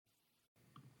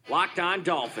Locked On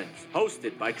Dolphins,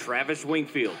 hosted by Travis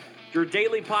Wingfield, your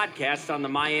daily podcast on the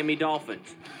Miami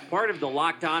Dolphins, part of the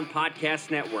Locked On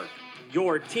Podcast Network,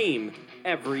 your team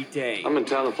every day. I'm in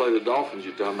town to play the Dolphins,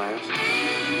 you dumbass.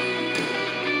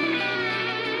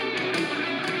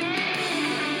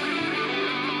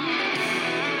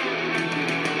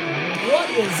 What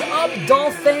is up,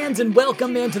 Dolph fans, and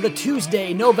welcome into the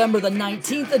Tuesday, November the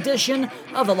 19th edition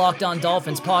of the Locked On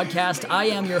Dolphins podcast. I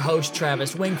am your host,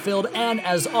 Travis Wingfield, and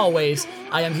as always,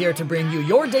 I am here to bring you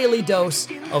your daily dose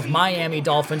of Miami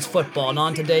Dolphins football. And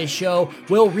on today's show,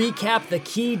 we'll recap the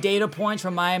key data points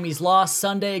from Miami's loss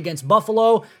Sunday against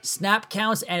Buffalo, snap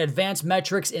counts and advanced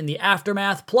metrics in the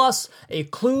aftermath, plus a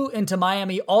clue into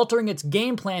Miami altering its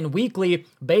game plan weekly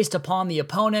based upon the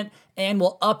opponent, and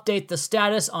we'll update the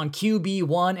status on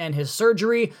QB1 and his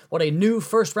surgery, what a new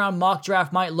first-round mock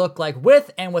draft might look like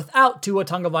with and without Tua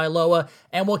Tagovailoa,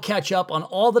 and we'll catch up on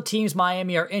all the teams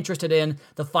Miami are interested in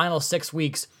the final 6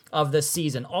 weeks of this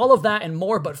season. All of that and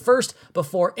more, but first,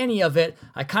 before any of it,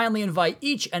 I kindly invite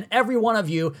each and every one of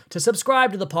you to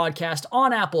subscribe to the podcast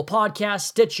on Apple Podcasts,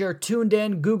 Stitcher,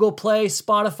 TuneIn, Google Play,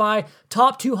 Spotify,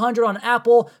 top 200 on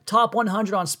Apple, top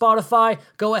 100 on Spotify.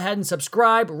 Go ahead and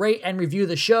subscribe, rate, and review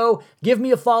the show. Give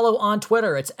me a follow on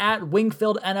Twitter. It's at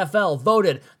Wingfield NFL,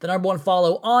 voted the number one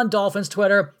follow on Dolphins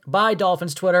Twitter by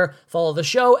Dolphins Twitter. Follow the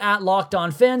show at Locked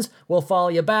On Fins. We'll follow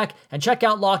you back, and check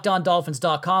out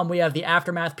LockedOnDolphins.com. We have the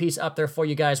aftermath piece up there for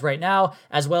you guys right now,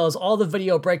 as well as all the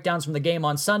video breakdowns from the game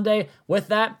on Sunday. With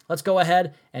that, let's go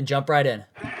ahead and jump right in.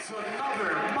 That's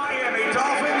another Miami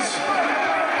Dolphins.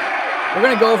 We're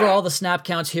going to go over all the snap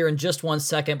counts here in just 1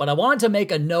 second, but I wanted to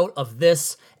make a note of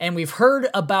this, and we've heard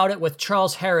about it with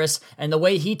Charles Harris and the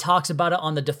way he talks about it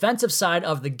on the defensive side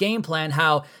of the game plan,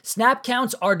 how snap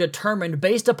counts are determined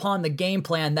based upon the game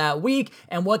plan that week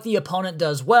and what the opponent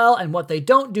does well and what they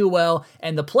don't do well,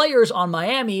 and the players on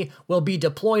Miami will be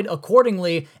deployed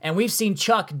accordingly, and we've seen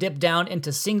Chuck dip down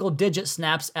into single-digit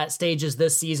snaps at stages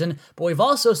this season, but we've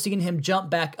also seen him jump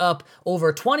back up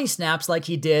over 20 snaps like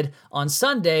he did on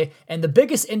Sunday, and the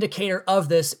biggest indicator of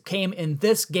this came in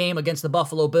this game against the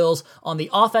Buffalo Bills on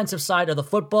the offensive side of the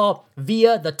football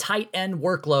via the tight end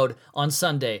workload on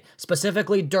Sunday,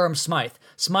 specifically Durham Smythe.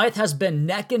 Smythe has been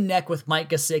neck and neck with Mike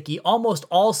Gesicki almost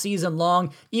all season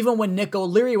long. Even when Nick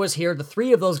O'Leary was here, the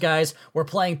three of those guys were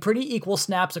playing pretty equal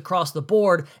snaps across the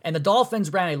board, and the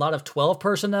Dolphins ran a lot of 12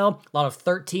 personnel, a lot of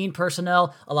 13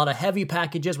 personnel, a lot of heavy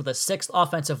packages with a sixth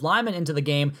offensive lineman into the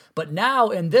game. But now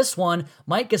in this one,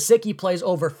 Mike Gesicki plays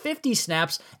over 50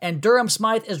 snaps, and Durham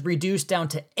Smythe is reduced down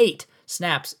to 8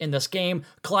 snaps in this game.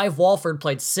 Clive Walford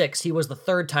played 6. He was the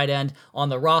third tight end on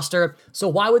the roster. So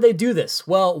why would they do this?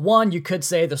 Well, one, you could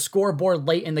say the scoreboard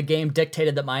late in the game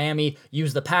dictated that Miami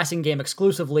use the passing game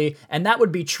exclusively, and that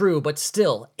would be true, but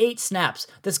still, 8 snaps.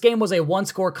 This game was a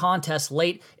one-score contest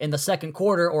late in the second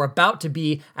quarter, or about to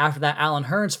be after that Allen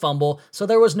Hurns fumble, so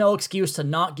there was no excuse to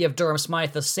not give Durham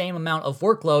Smythe the same amount of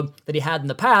workload that he had in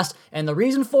the past, and the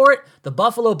reason for it, the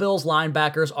Buffalo Bills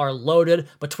linebackers are loaded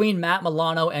between Matt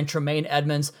Milano and Tremaine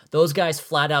Edmonds. Those guys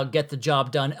flat out get the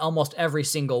job done almost every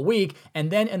single week.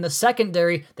 And then in the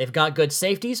secondary, they've got good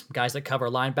safeties, guys that cover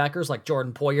linebackers like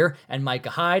Jordan Poyer and Micah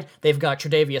Hyde. They've got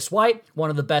Tre'Davious White, one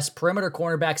of the best perimeter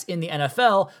cornerbacks in the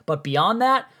NFL. But beyond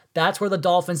that, that's where the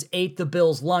Dolphins ate the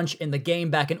Bills' lunch in the game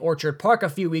back in Orchard Park a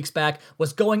few weeks back,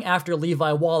 was going after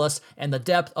Levi Wallace and the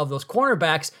depth of those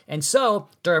cornerbacks. And so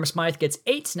Durham Smythe gets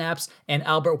 8 snaps, and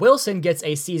Albert Wilson gets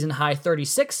a season-high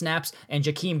 36 snaps, and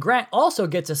Jakeem Grant also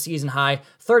gets a season-high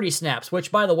 30 snaps,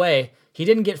 which, by the way, he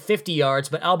didn't get 50 yards,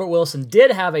 but Albert Wilson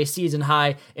did have a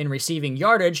season-high in receiving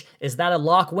yardage. Is that a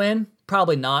lock win?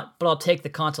 Probably not, but I'll take the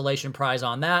consolation prize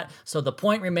on that. So the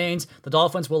point remains, the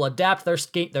Dolphins will adapt their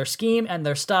scheme and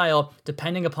their style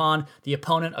depending upon the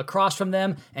opponent across from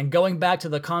them. And going back to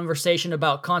the conversation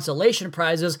about consolation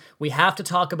prizes, we have to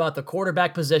talk about the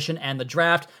quarterback position and the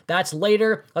draft. That's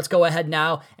later. Let's go ahead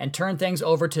now and turn things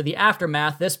over to the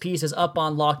aftermath. This piece is up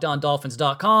on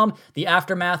LockedOnDolphins.com. The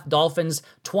aftermath, Dolphins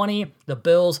 20, the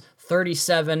Bills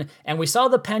 37, and we saw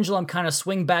the pendulum kind of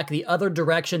swing back the other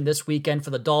direction this weekend for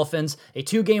the Dolphins. A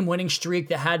 2-game winning streak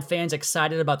that had fans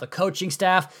excited about the coaching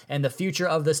staff and the future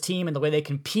of this team and the way they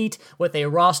compete with a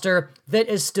roster that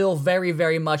is still very,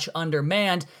 very much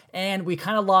undermanned. And we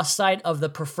kind of lost sight of the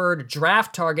preferred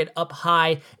draft target up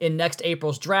high in next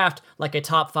April's draft, like a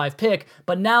top 5 pick.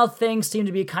 But now things seem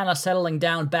to be kind of settling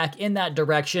down back in that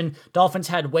direction. Dolphins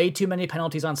had way too many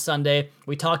penalties on Sunday.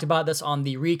 We talked about this on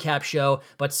the recap show,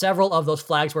 but several of those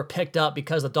flags were picked up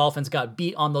because the Dolphins got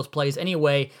beat on those plays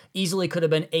anyway. Easily could have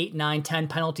been 8, 9, 10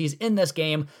 penalties in this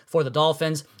game for the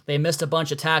Dolphins. They missed a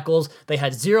bunch of tackles. They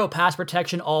had zero pass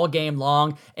protection all game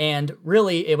long. And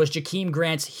really, it was Jakeem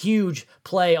Grant's huge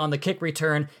play on the kick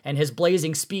return and his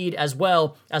blazing speed, as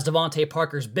well as Devontae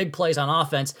Parker's big plays on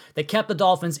offense, that kept the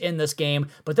Dolphins in this game.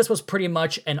 But this was pretty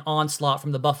much an onslaught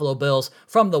from the Buffalo Bills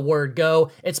from the word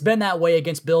go. It's been that way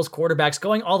against Bills quarterbacks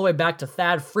going all the way back to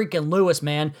Thad freaking Lewis,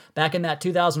 man, back in that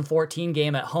 2014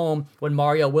 game at home when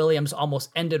Mario Williams almost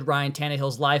ended Ryan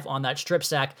Tannehill's life on that strip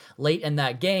sack late in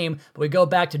that game. But we go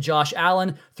back to Josh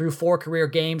Allen. Through 4 career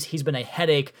games, he's been a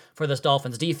headache for this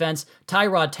Dolphins defense.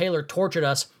 Tyrod Taylor tortured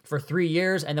us for 3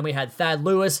 years, and then we had Thad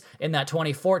Lewis in that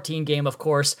 2014 game, of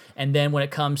course, and then when it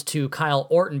comes to Kyle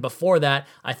Orton before that,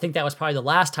 I think that was probably the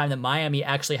last time that Miami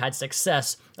actually had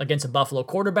success against a Buffalo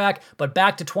quarterback. But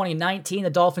back to 2019, the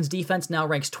Dolphins defense now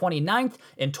ranks 29th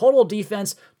in total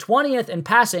defense, 20th in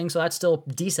passing, so that's still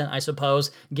decent, I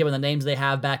suppose, given the names they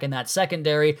have back in that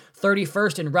secondary,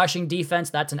 31st in rushing defense,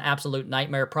 that's an absolute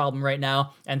nightmare problem right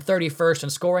now, and 31st in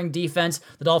scoring defense.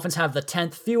 The Dolphins have the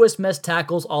 10th fewest missed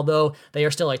tackles, although they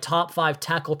are still a top 5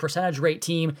 tackle percentage rate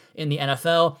team in the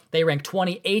NFL. They rank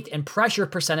 28th in pressure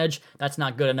percentage, that's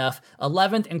not good enough,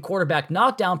 11th in quarterback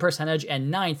knockdown percentage,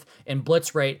 and 9th in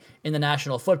blitz rate in the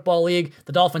National Football League.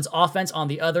 The Dolphins offense on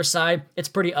the other side, it's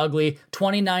pretty ugly.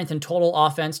 29th in total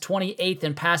offense, 28th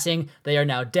in passing. They are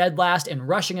now dead last in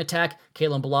rushing attack.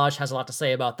 Kalen Ballage has a lot to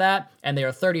say about that. And they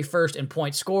are 31st in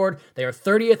points scored. They are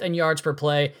 30th in yards per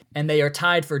play. And they are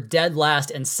tied for dead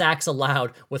last in sacks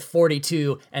allowed with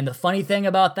 42. And the funny thing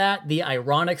about that, the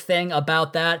ironic thing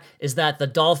about that, is that the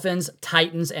Dolphins,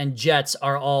 Titans, and Jets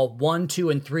are all 1, 2,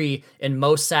 and 3 in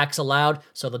most sacks allowed.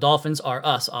 So the Dolphins are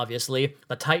us, obviously.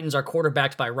 The Titans are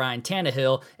quarterbacked by Ryan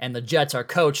Tannehill, and the Jets are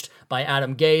coached by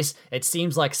Adam Gase. It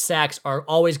seems like sacks are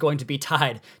always going to be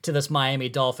tied to this Miami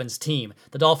Dolphins team.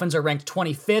 The Dolphins are ranked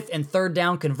 25th in third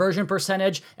down conversion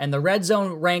percentage, and the red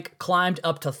zone rank climbed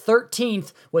up to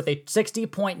 13th with a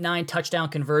 60.9 touchdown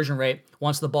conversion rate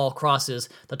once the ball crosses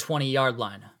the 20-yard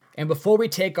line. And before we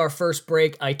take our first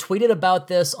break, I tweeted about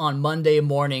this on Monday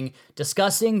morning,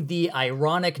 discussing the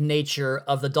ironic nature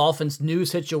of the Dolphins' new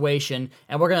situation,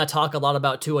 and we're going to talk a lot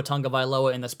about Tua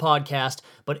Tagovailoa in this podcast,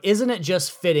 but isn't it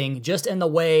just fitting, just in the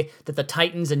way that the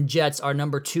Titans and Jets are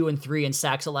number 2 and 3 in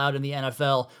sacks allowed in the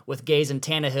NFL with Gase and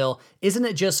Tannehill, isn't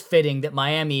it just fitting that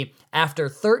Miami, after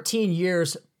 13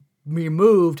 years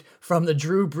removed from the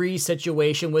Drew Brees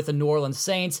situation with the New Orleans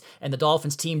Saints and the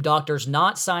Dolphins team doctors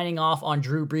not signing off on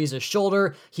Drew Brees'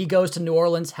 shoulder, he goes to New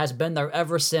Orleans, has been there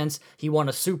ever since. He won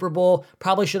a Super Bowl,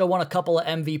 probably should have won a couple of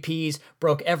MVPs,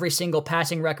 broke every single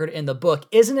passing record in the book.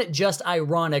 Isn't it just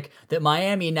ironic that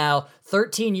Miami now,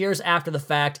 13 years after the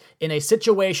fact, in a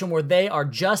situation where they are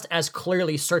just as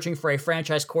clearly searching for a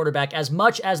franchise quarterback as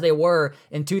much as they were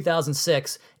in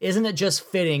 2006, isn't it just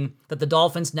fitting that the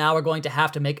Dolphins now are going to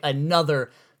have to make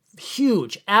another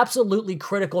huge, absolutely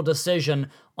critical decision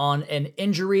on an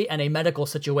injury and a medical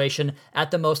situation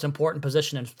at the most important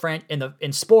position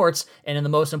in sports and in the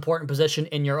most important position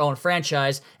in your own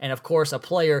franchise, and of course a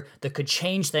player that could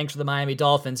change things for the Miami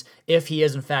Dolphins if he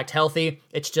is in fact healthy.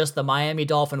 It's just the Miami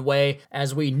Dolphin way,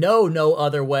 as we know no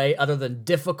other way other than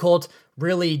difficult,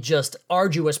 really just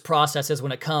arduous processes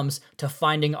when it comes to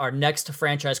finding our next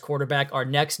franchise quarterback, our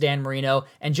next Dan Marino,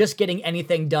 and just getting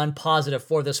anything done positive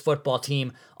for this football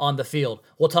team on the field.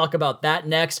 We'll talk about that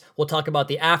next. We'll talk about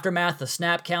the aftermath, the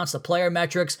snap counts, the player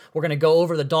metrics. We're going to go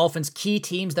over the Dolphins' key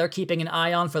teams they're keeping an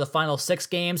eye on for the final 6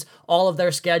 games, all of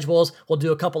their schedules. We'll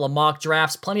do a couple of mock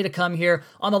drafts. Plenty to come here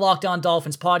on the Locked On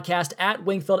Dolphins podcast at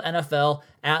Wingfield NFL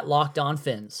at Locked On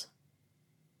Fins.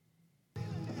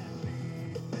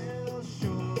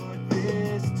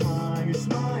 Your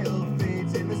smile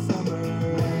fades in the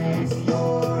summer. Place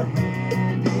your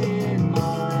hand in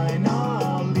mine.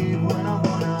 I'll leave when I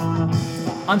wanna.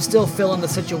 I'm still feeling the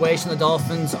situation the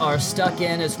Dolphins are stuck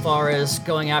in as far as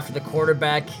going after the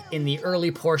quarterback in the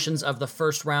early portions of the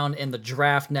first round in the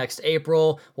draft next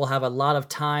April. We'll have a lot of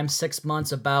time, 6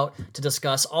 months about, to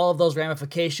discuss all of those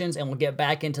ramifications, and we'll get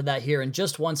back into that here in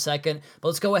just 1 second. But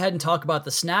let's go ahead and talk about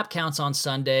the snap counts on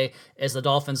Sunday as the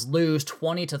Dolphins lose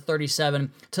 20-37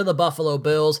 to the Buffalo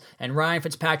Bills, and Ryan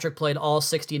Fitzpatrick played all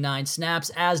 69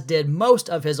 snaps, as did most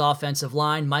of his offensive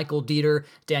line, Michael Dieter,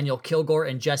 Daniel Kilgore,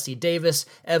 and Jesse Davis.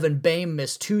 Evan Boehm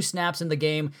missed 2 snaps in the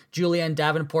game. Julian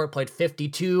Davenport played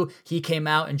 52. He came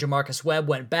out, and Jamarcus Webb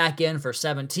went back in for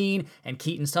 17, and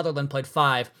Keaton Sutherland played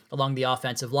 5 along the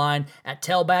offensive line. At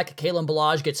tailback, Kalen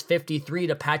Ballage gets 53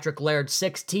 to Patrick Laird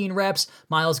 16 reps.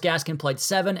 Myles Gaskin played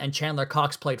 7, and Chandler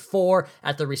Cox played 4.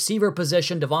 At the receiver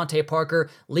position, Devontae Parker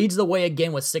leads the way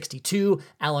again with 62.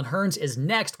 Allen Hurns is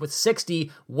next with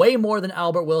 60, way more than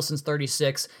Albert Wilson's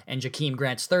 36, and Jakeem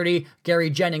Grant's 30. Gary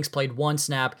Jennings played 1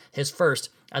 snap, his first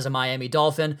as a Miami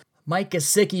Dolphin. Mike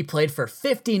Gesicki played for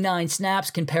 59 snaps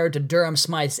compared to Durham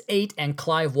Smythe's 8 and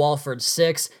Clive Walford's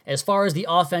 6. As far as the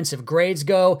offensive grades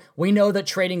go, we know that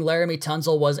trading Laramie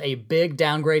Tunsil was a big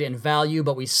downgrade in value,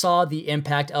 but we saw the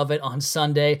impact of it on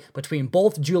Sunday between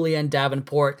both Julian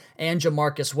Davenport and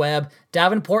Jamarcus Webb.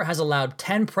 Davenport has allowed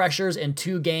 10 pressures in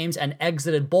 2 games and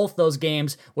exited both those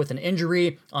games with an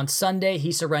injury. On Sunday,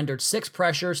 he surrendered 6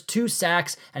 pressures, 2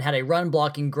 sacks, and had a run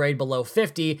blocking grade below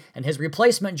 50, and his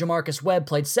replacement, Jamarcus Webb,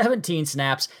 played 17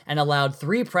 snaps and allowed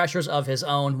 3 pressures of his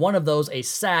own, one of those a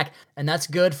sack, and that's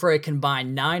good for a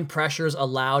combined 9 pressures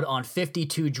allowed on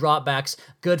 52 dropbacks,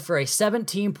 good for a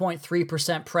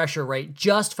 17.3% pressure rate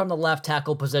just from the left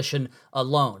tackle position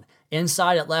alone.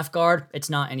 Inside at left guard, it's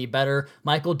not any better.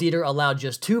 Michael Dieter allowed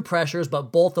just 2 pressures,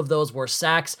 but both of those were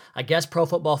sacks. I guess Pro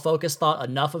Football Focus thought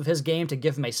enough of his game to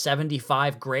give him a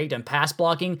 75 grade in pass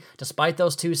blocking, despite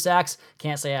those 2 sacks.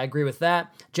 Can't say I agree with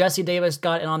that. Jesse Davis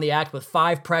got in on the act with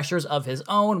 5 pressures of his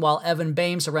own, while Evan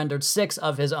Boehm surrendered 6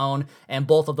 of his own, and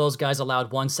both of those guys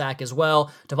allowed 1 sack as well.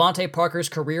 Devontae Parker's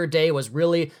career day was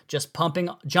really just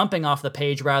jumping off the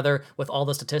page, with all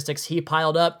the statistics he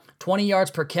piled up. 20 yards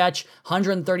per catch,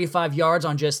 135 yards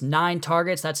on just 9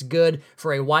 targets. That's good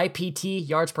for a YPT,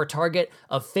 yards per target,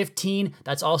 of 15.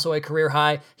 That's also a career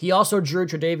high. He also drew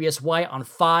Tre'Davious White on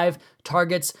 5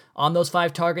 targets. On those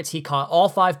 5 targets, he caught all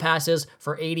 5 passes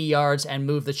for 80 yards and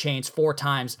moved the chains 4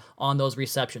 times on those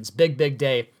receptions. Big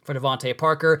day for Devontae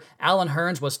Parker. Allen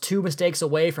Hurns was 2 mistakes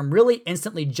away from really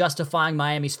instantly justifying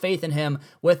Miami's faith in him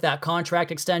with that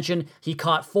contract extension. He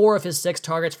caught 4 of his 6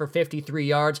 targets for 53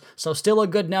 yards, so still a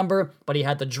good number, but he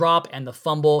had the drop and the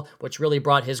fumble, which really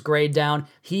brought his grade down.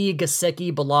 He,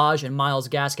 Gesicki, Ballage, and Myles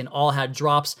Gaskin all had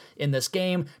drops in this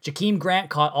game. Jakeem Grant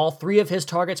caught all 3 of his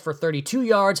targets for 32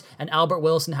 yards, and Albert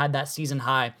Wilson had that season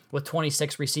high with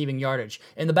 26 receiving yardage.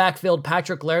 In the backfield,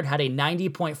 Patrick Laird had a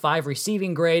 90.5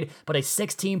 receiving grade, but a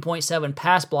 16.7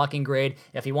 pass blocking grade.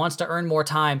 If he wants to earn more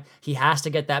time, he has to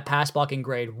get that pass blocking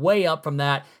grade way up from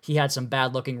that. He had some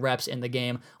bad looking reps in the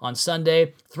game on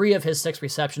Sunday. 3 of his 6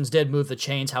 receptions did move the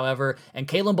chains, however, and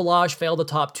Kalen Ballage failed to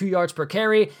top 2 yards per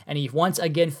carry, and he once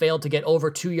again failed to get over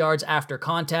 2 yards after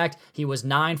contact. He was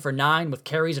 9 for 9 with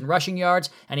carries and rushing yards,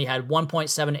 and he had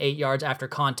 1.78 yards after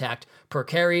contact per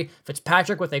carry.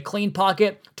 Fitzpatrick with a clean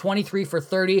pocket, 23 for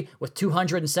 30 with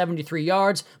 273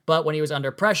 yards, but when he was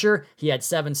under pressure, he had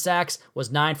 7 sacks, was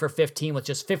 9 for 15 with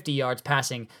just 50 yards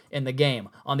passing in the game.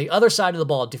 On the other side of the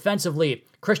ball, defensively,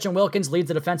 Christian Wilkins leads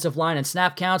the defensive line in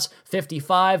snap counts,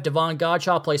 55. Devon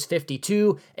Godshaw plays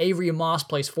 52. Avery Moss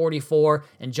plays 44.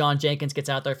 And John Jenkins gets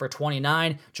out there for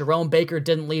 29. Jerome Baker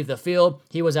didn't leave the field.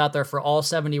 He was out there for all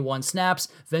 71 snaps.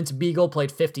 Vince Beagle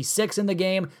played 56 in the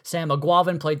game. Sam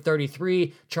McGuavin played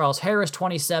 33. Charles Harris,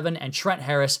 27. And Trent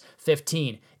Harris,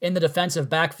 15. In the defensive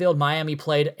backfield, Miami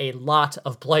played a lot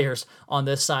of players on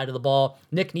this side of the ball.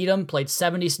 Nick Needham played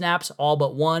 70 snaps, all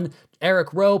but 1.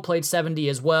 Eric Rowe played 70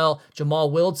 as well.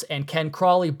 Jamal Wiltz and Ken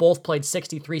Crawley both played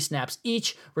 63 snaps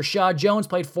each. Rashad Jones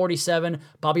played 47.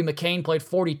 Bobby McCain played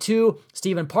 42.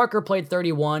 Stephen Parker played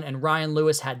 31. And Ryan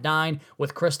Lewis had 9,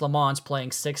 with Chris Lamons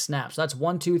playing 6 snaps. So that's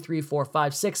 1, 2, 3, 4,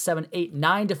 5, 6, 7, 8,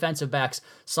 9 defensive backs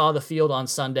saw the field on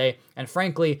Sunday. And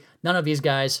frankly, none of these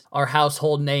guys are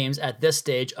household names at this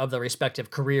stage of their respective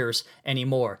careers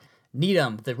anymore.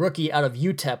 Needham, the rookie out of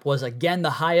UTEP, was again the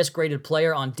highest graded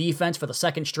player on defense for the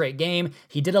 2nd straight game.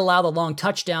 He did allow the long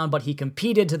touchdown, but he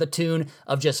competed to the tune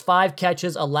of just 5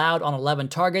 catches allowed on 11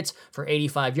 targets for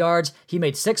 85 yards. He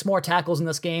made 6 more tackles in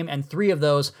this game, and 3 of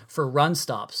those for run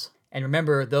stops. And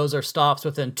remember, those are stops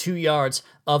within 2 yards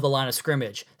of the line of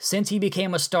scrimmage. Since he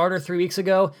became a starter 3 weeks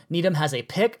ago, Needham has a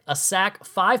pick, a sack,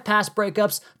 5 pass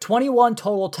breakups, 21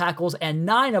 total tackles, and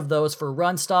 9 of those for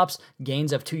run stops,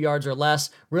 gains of 2 yards or less.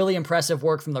 Really impressive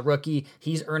work from the rookie.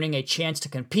 He's earning a chance to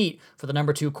compete for the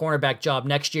number 2 cornerback job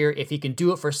next year. If he can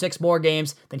do it for 6 more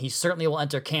games, then he certainly will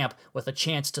enter camp with a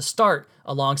chance to start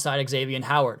alongside Xavier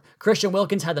Howard. Christian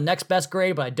Wilkins had the next best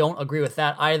grade, but I don't agree with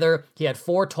that either. He had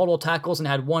 4 total tackles and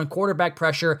had 1 quarterback quarterback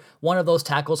pressure one of those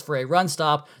tackles for a run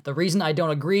stop. The reason I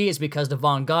don't agree is because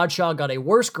Devon Godshaw got a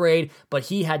worse grade, but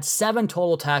he had 7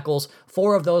 total tackles,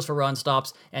 4 of those for run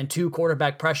stops, and 2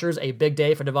 quarterback pressures. A big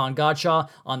day for Devon Godshaw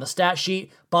on the stat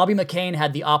sheet. Bobby McCain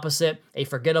had the opposite, a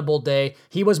forgettable day.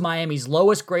 He was Miami's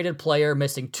lowest graded player,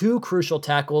 missing 2 crucial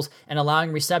tackles and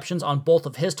allowing receptions on both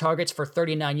of his targets for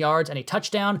 39 yards and a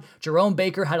touchdown. Jerome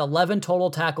Baker had 11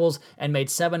 total tackles and made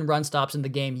 7 run stops in the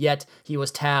game, yet he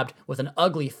was tabbed with an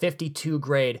ugly 52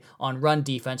 grade on run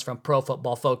defense from Pro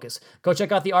Football Focus. Go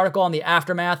check out the article on the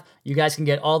aftermath. You guys can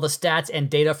get all the stats and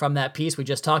data from that piece we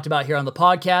just talked about here on the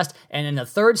podcast. And in the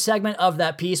third segment of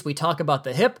that piece, we talk about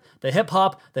the hip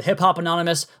hop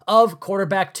anonymous of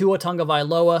quarterback Tua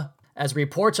Tagovailoa, as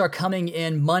reports are coming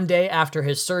in Monday after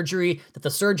his surgery that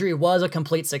the surgery was a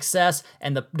complete success,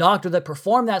 and the doctor that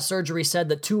performed that surgery said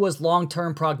that Tua's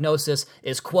long-term prognosis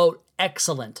is, quote,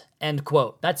 excellent, end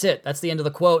quote. That's it. That's the end of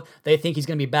the quote. They think he's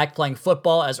going to be back playing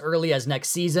football as early as next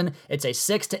season. It's a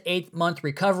 6 to 8 month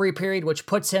recovery period, which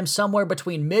puts him somewhere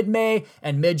between mid-May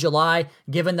and mid-July,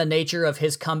 given the nature of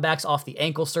his comebacks off the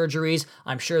ankle surgeries.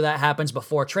 I'm sure that happens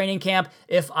before training camp.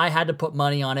 If I had to put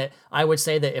money on it, I would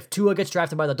say that if Tua gets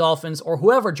drafted by the Dolphins or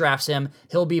whoever drafts him,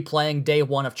 he'll be playing day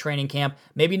 1 of training camp.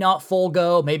 Maybe not full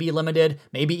go, maybe limited,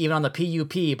 maybe even on the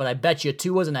PUP, but I bet you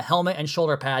Tua's in a helmet and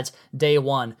shoulder pads day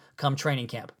 1 come training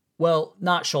camp. Well,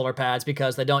 not shoulder pads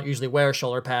because they don't usually wear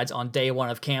shoulder pads on day 1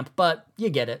 of camp, but you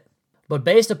get it. But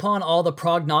based upon all the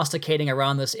prognosticating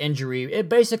around this injury, it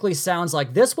basically sounds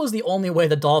like this was the only way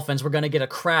the Dolphins were going to get a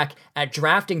crack at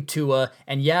drafting Tua,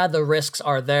 and yeah, the risks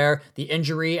are there. The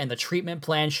injury and the treatment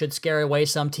plan should scare away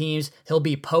some teams. He'll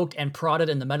be poked and prodded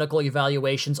in the medical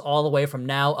evaluations all the way from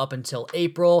now up until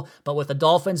April, but with the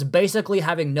Dolphins basically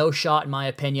having no shot, in my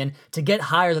opinion, to get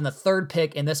higher than the 3rd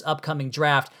pick in this upcoming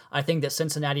draft, I think that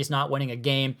Cincinnati's not winning a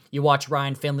game. You watch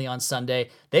Ryan Finley on Sunday.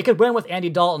 They could win with Andy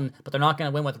Dalton, but they're not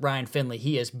going to win with Ryan Finley.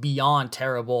 He is beyond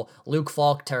terrible. Luke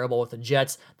Falk, terrible with the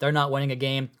Jets. They're not winning a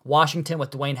game. Washington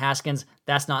with Dwayne Haskins,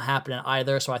 that's not happening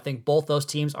either. So I think both those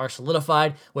teams are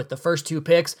solidified with the first 2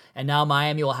 picks, and now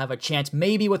Miami will have a chance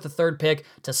maybe with the 3rd pick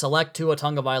to select Tua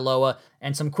Tagovailoa.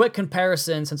 And some quick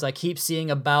comparison, since I keep seeing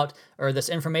this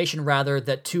information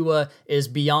that Tua is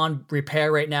beyond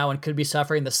repair right now and could be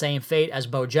suffering the same fate as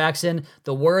Bo Jackson.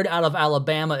 The word out of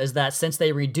Alabama is that since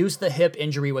they reduced the hip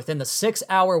injury within the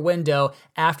 6-hour window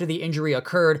after the injury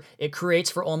occurred, it creates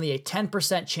for only a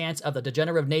 10% chance of the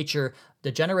degenerative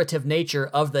nature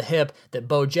of the hip that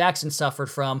Bo Jackson suffered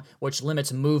from, which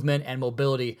limits movement and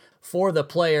mobility for the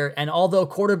player. And although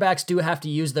quarterbacks do have to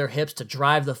use their hips to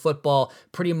drive the football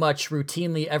pretty much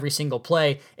routinely every single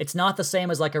play, it's not the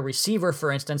same as like a receiver,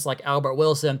 for instance, like Albert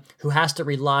Wilson, who has to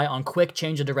rely on quick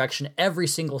change of direction every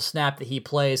single snap that he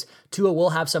plays. Tua will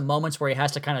have some moments where he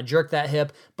has to kind of jerk that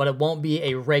hip, but it won't be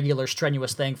a regular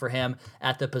strenuous thing for him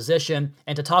at the position.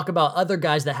 And to talk about other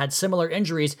guys that had similar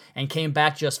injuries and came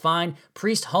back just fine,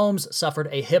 Priest Holmes suffered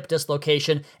a hip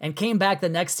dislocation and came back the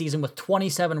next season with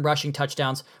 27 rushing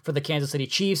touchdowns for the Kansas City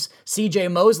Chiefs.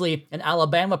 CJ Mosley, an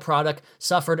Alabama product,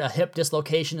 suffered a hip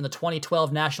dislocation in the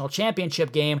 2012 National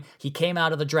Championship game. He came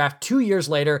out of the draft 2 years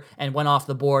later and went off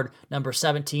the board, number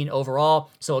 17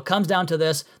 overall. So it comes down to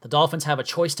this. The Dolphins have a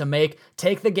choice to make.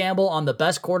 Take the gamble on the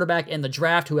best quarterback in the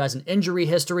draft who has an injury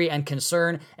history and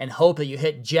concern and hope that you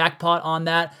hit jackpot on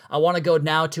that. I want to go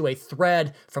now to a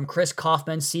thread from Chris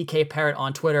Kaufman, CK Parrott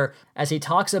on Twitter, as he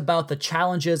talks about the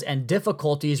challenges and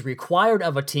difficulties required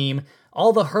of a team,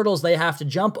 all the hurdles they have to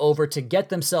jump over to get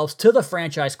themselves to the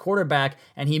franchise quarterback,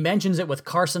 and he mentions it with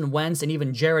Carson Wentz and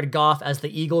even Jared Goff as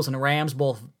the Eagles and Rams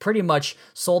both pretty much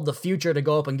sold the future to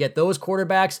go up and get those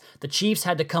quarterbacks. The Chiefs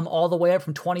had to come all the way up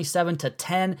from 27 to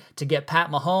 10 to get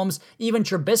Pat Mahomes. Even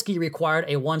Trubisky required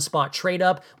a 1-spot trade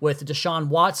up with Deshaun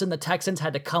Watson. The Texans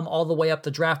had to come all the way up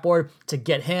the draft board to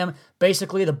get him.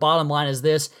 Basically, the bottom line is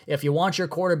this: if you want your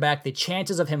quarterback, the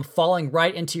chances of him falling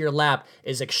right into your lap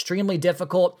is extremely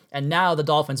difficult, and now the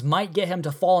Dolphins might get him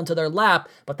to fall into their lap,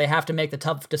 but they have to make the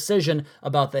tough decision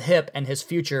about the hip and his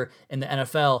future in the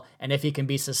NFL, and if he can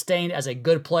be sustained as a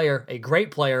good player, a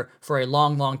great player, for a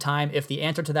long, long time. If the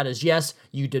answer to that is yes,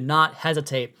 you do not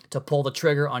hesitate to pull the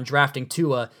trigger on drafting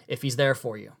Tua if he's there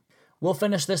for you. We'll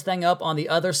finish this thing up on the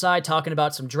other side, talking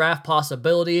about some draft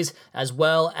possibilities, as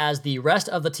well as the rest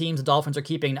of the teams the Dolphins are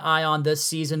keeping an eye on this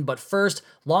season. But first,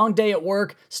 long day at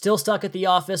work, still stuck at the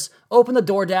office, open the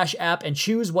DoorDash app and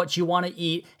choose what you want to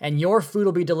eat, and your food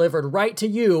will be delivered right to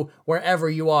you wherever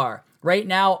you are. Right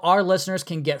now, our listeners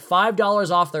can get $5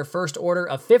 off their first order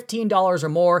of $15 or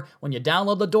more when you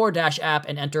download the DoorDash app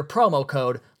and enter promo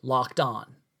code LOCKEDON.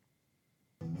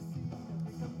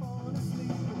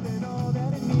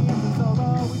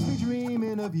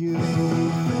 of you.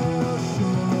 Fell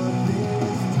short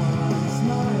this time.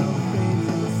 Smile fades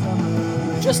in the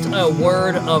summer. Just a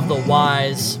word of the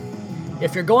wise.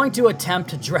 If you're going to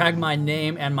attempt to drag my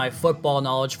name and my football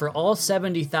knowledge for all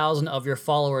 70,000 of your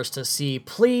followers to see,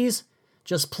 please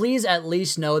at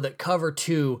least know that cover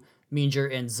 2 means you're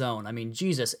in zone. I mean,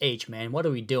 Jesus H, man, what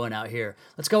are we doing out here?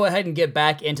 Let's go ahead and get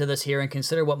back into this here and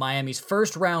consider what Miami's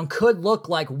first round could look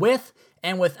like with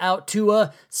and without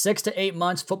Tua. 6 to 8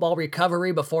 months football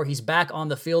recovery before he's back on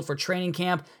the field for training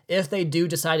camp. If they do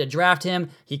decide to draft him,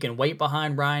 he can wait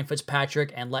behind Ryan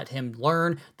Fitzpatrick and let him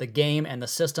learn the game and the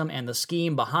system and the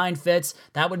scheme behind Fitz.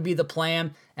 That would be the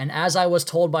plan. And as I was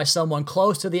told by someone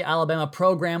close to the Alabama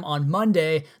program on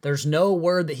Monday, there's no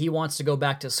word that he wants to go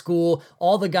back to school.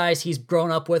 All the guys he's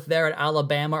grown up with there at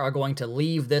Alabama are going to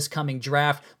leave this coming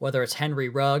draft, whether it's Henry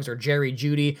Ruggs or Jerry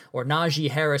Jeudy or Najee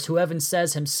Harris, who even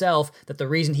says himself that the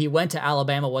reason he went to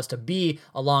Alabama was to be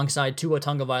alongside Tua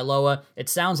Tagovailoa. It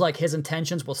sounds like his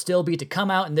intentions will still be to come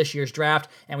out in this year's draft,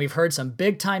 and we've heard some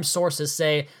big-time sources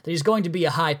say that he's going to be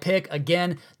a high pick.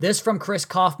 Again, this from Chris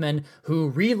Kaufman, who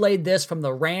relayed this from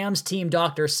the Rams team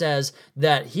doctor, says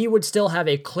that he would still have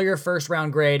a clear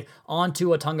first-round grade on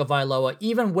Tua Tagovailoa,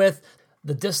 even with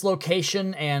the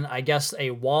dislocation and I guess a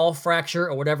wall fracture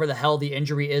or whatever the hell the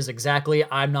injury is exactly.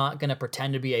 I'm not going to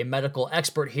pretend to be a medical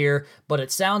expert here, but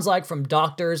it sounds like from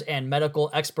doctors and medical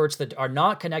experts that are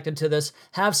not connected to this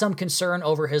have some concern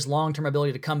over his long-term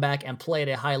ability to come back and play at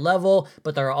a high level,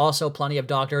 but there are also plenty of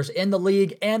doctors in the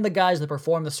league and the guys that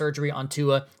perform the surgery on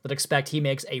Tua that expect he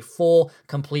makes a full,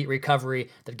 complete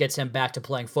recovery that gets him back to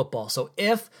playing football. So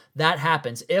if that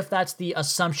happens, if that's the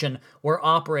assumption we're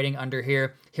operating under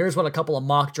here, here's what a couple of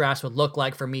mock drafts would look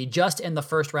like for me just in the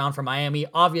first round for Miami.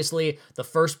 Obviously, the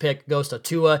first pick goes to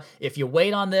Tua. If you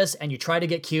wait on this and you try to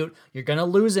get cute, you're going to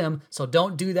lose him. So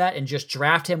don't do that and just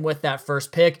draft him with that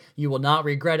first pick. You will not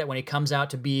regret it when he comes out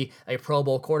to be a Pro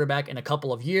Bowl quarterback in a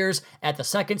couple of years. At the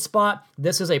second spot,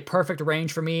 this is a perfect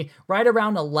range for me, right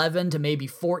around 11 to maybe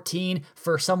 14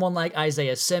 for someone like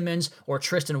Isaiah Simmons or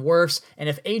Tristan Wirfs. And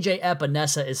if AJ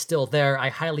Epinesa is still there, I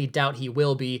highly doubt he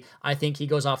will be. I think he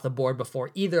goes off the board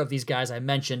before either of these guys I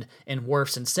mentioned in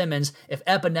Wirfs and Simmons. If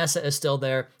Epinesa is still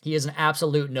there, he is an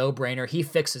absolute no-brainer. He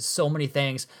fixes so many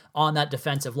things on that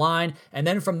defensive line. And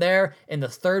then from there, in the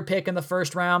third pick in the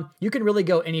first round, you can really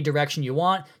go any direction you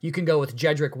want. You can go with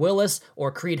Jedrick Willis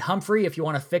or Creed Humphrey if you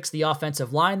want to fix the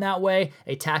offensive line that way,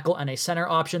 a tackle and a center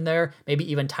option there, maybe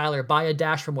even Tyler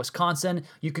Bayadash from Wisconsin.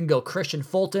 You can go Christian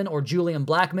Fulton or Julian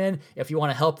Blackmon if you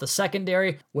want to help the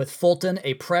secondary, with Fulton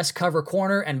a press cover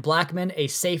corner and Blackmon a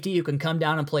safety who can come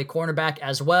down and play cornerback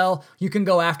as well. You can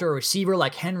go after a receiver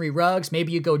like Henry Ruggs.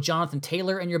 Maybe you go Jonathan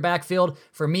Taylor in your backfield.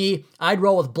 For me, I'd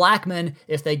roll with Blackmon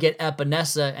if they get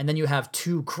Epinesa, and then you have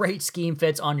two great scheme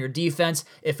fits on your defense.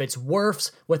 If it's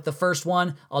Wirfs with the first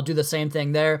one, I'll do the same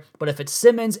thing there. But if it's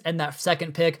Simmons and that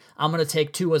second pick, I'm going to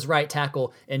take Tua's right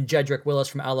tackle in Jedrick Willis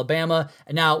from Alabama.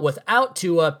 And now without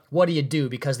Tua, what do you do?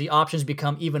 Because the options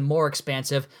become even more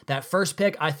expansive. That first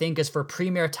pick, I think, is for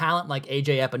premier talent like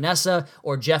AJ Epinesa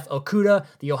or Jeff Okudah,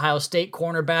 the Ohio State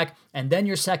cornerback. And then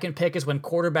your second pick is when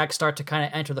quarterbacks start to kind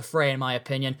of enter the fray, in my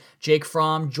opinion. Jake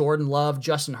Fromm, Jordan Love,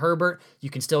 Justin Herbert. You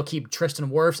can still keep Tristan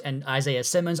Wirfs and Isaiah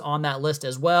Simmons on that list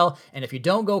as well. And if you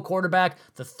don't go quarterback,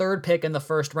 the third pick in the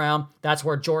first round, that's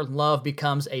where Jordan Love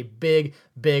becomes a big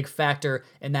factor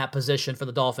in that position for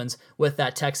the Dolphins with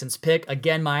that Texans pick.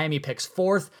 Again, Miami picks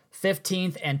 4th,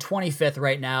 15th, and 25th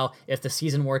right now if the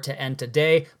season were to end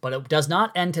today, but it does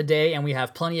not end today, and we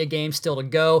have plenty of games still to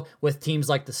go with teams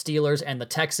like the Steelers and the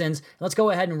Texans. Let's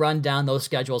go ahead and run down those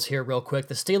schedules here real quick.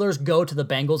 The Steelers go to the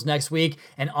Bengals next week,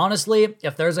 and honestly,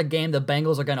 if there's a game the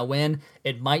Bengals are going to win,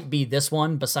 it might be this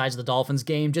one besides the Dolphins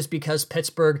game, just because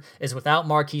Pittsburgh is without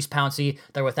Marquise Pouncey,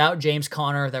 they're without James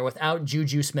Conner, they're without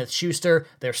Juju Smith-Schuster,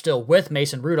 they're still with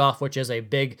Mason Rudolph, which is a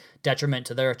big detriment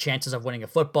to their chances of winning a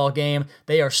football game.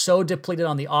 They are so depleted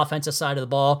on the offensive side of the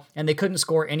ball, and they couldn't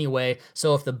score anyway.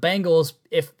 So if the Bengals,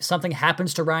 if something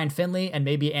happens to Ryan Finley and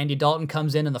maybe Andy Dalton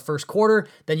comes in the first quarter,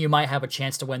 then you might have a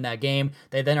chance to win that game.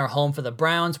 They then are home for the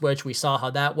Browns, which we saw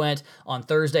how that went on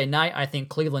Thursday night. I think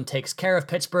Cleveland takes care of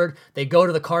Pittsburgh. They go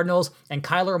to the Cardinals, and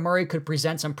Kyler Murray could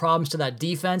present some problems to that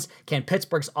defense. Can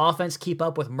Pittsburgh's offense keep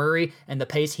up with Murray and the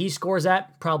pace he scores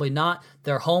at? Probably not.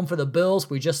 They're home for the Bills.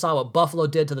 We just saw what Buffalo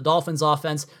did to the Dolphins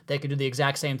offense. They could do the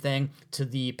exact same thing to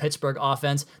the Pittsburgh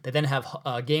offense. They then have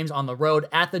games on the road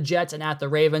at the Jets and at the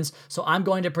Ravens. So I'm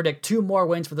going to predict 2 more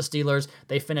wins for the Steelers.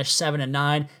 They finish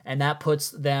 7-9, and that puts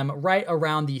them right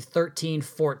around the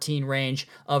 13-14 range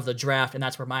of the draft, and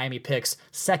that's where Miami picks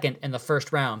 2nd in the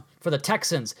first round. For the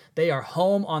Texans, they are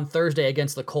home on Thursday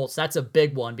against the Colts. That's a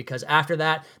big one because after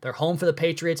that, they're home for the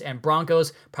Patriots and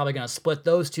Broncos, probably going to split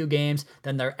those two games.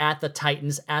 Then they're at the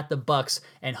Titans, at the Bucks,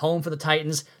 and home for the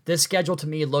Titans. This schedule to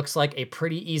me looks like a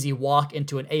pretty easy walk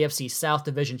into an AFC South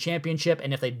Division championship.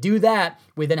 And if they do that,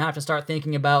 we then have to start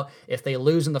thinking about if they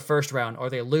lose in the first round or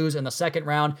they lose in the second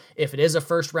round. If it is a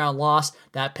first round loss,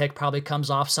 that pick probably comes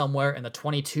off somewhere in the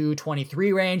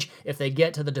 22-23 range. If they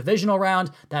get to the divisional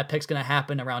round, that pick's going to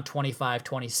happen around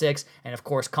 25-26. And of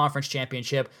course, conference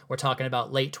championship, we're talking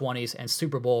about late 20s, and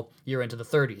Super Bowl, you're into the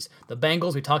 30s. The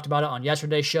Bengals, we talked about it on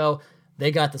yesterday's show.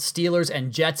 They got the Steelers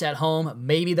and Jets at home.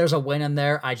 Maybe there's a win in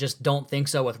there. I just don't think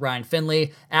so with Ryan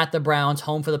Finley. At the Browns,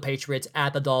 home for the Patriots,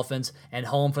 at the Dolphins, and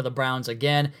home for the Browns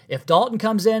again. If Dalton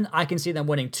comes in, I can see them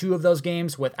winning 2 of those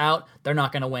games. Without, they're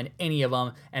not going to win any of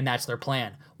them, and that's their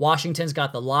plan. Washington's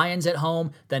got the Lions at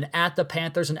home, then at the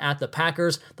Panthers and at the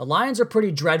Packers. The Lions are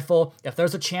pretty dreadful. If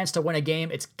there's a chance to win a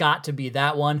game, it's got to be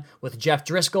that one. With Jeff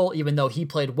Driscoll, even though he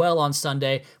played well on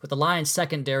Sunday, with the Lions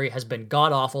secondary has been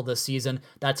god-awful this season.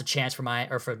 That's a chance for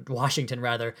Washington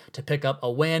to pick up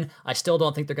a win. I still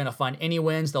don't think they're going to find any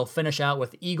wins. They'll finish out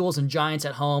with Eagles and Giants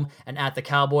at home and at the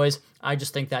Cowboys. I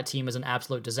just think that team is an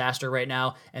absolute disaster right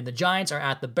now. And the Giants are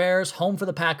at the Bears, home for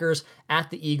the Packers, at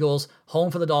the Eagles,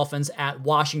 home for the Dolphins, at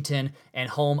Washington, and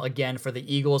home again for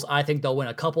the Eagles. I think they'll win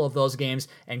a couple of those games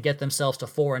and get themselves to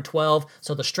 4-12.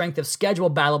 So the strength of schedule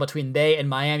battle between they and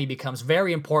Miami becomes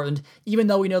very important. Even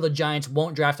though we know the Giants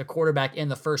won't draft a quarterback in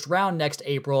the first round next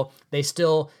April,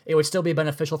 it would still be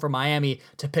beneficial for Miami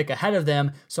to pick ahead of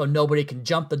them so nobody can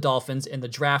jump the Dolphins in the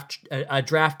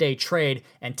draft day trade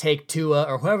and take Tua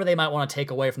or whoever they might want to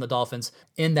take away from the Dolphins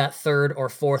in that 3rd or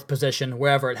 4th position,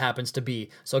 wherever it happens to be.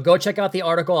 So go check out the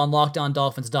article on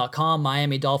LockedOnDolphins.com,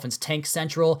 Miami Dolphins Tank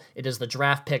Central. It is the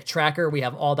draft pick tracker. We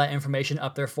have all that information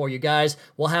up there for you guys.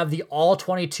 We'll have the All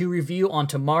 22 review on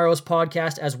tomorrow's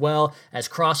podcast as well as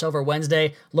Crossover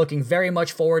Wednesday. Looking very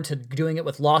much forward to doing it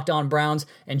with Locked On Browns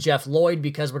and Jeff Lloyd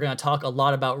because we're going to talk a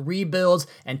lot about rebuilds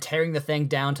and tearing the thing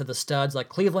down to the studs like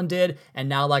Cleveland did and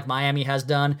now like Miami has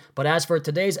done. But as for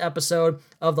today's episode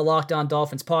of the Locked On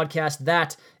Dolphins podcast,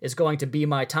 that is going to be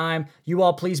my time. You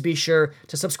all please be sure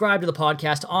to subscribe to the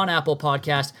podcast on Apple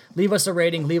Podcast. Leave us a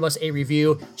rating, leave us a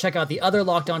review. Check out the other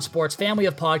Locked On Sports family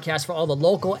of podcasts for all the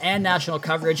local and national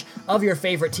coverage of your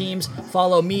favorite teams.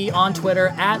 Follow me on Twitter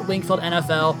at Wingfield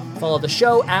NFL. Follow the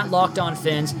show at Locked On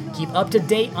Fins. Keep up to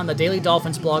date on the Daily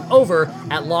Dolphins blog over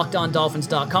at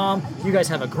LockedOnDolphins.com. You guys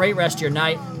have a great rest of your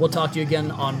night. We'll talk to you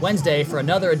again on Wednesday for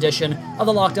another edition of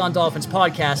the Locked On Dolphins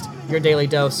podcast, your daily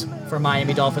dose for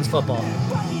Miami Dolphins football.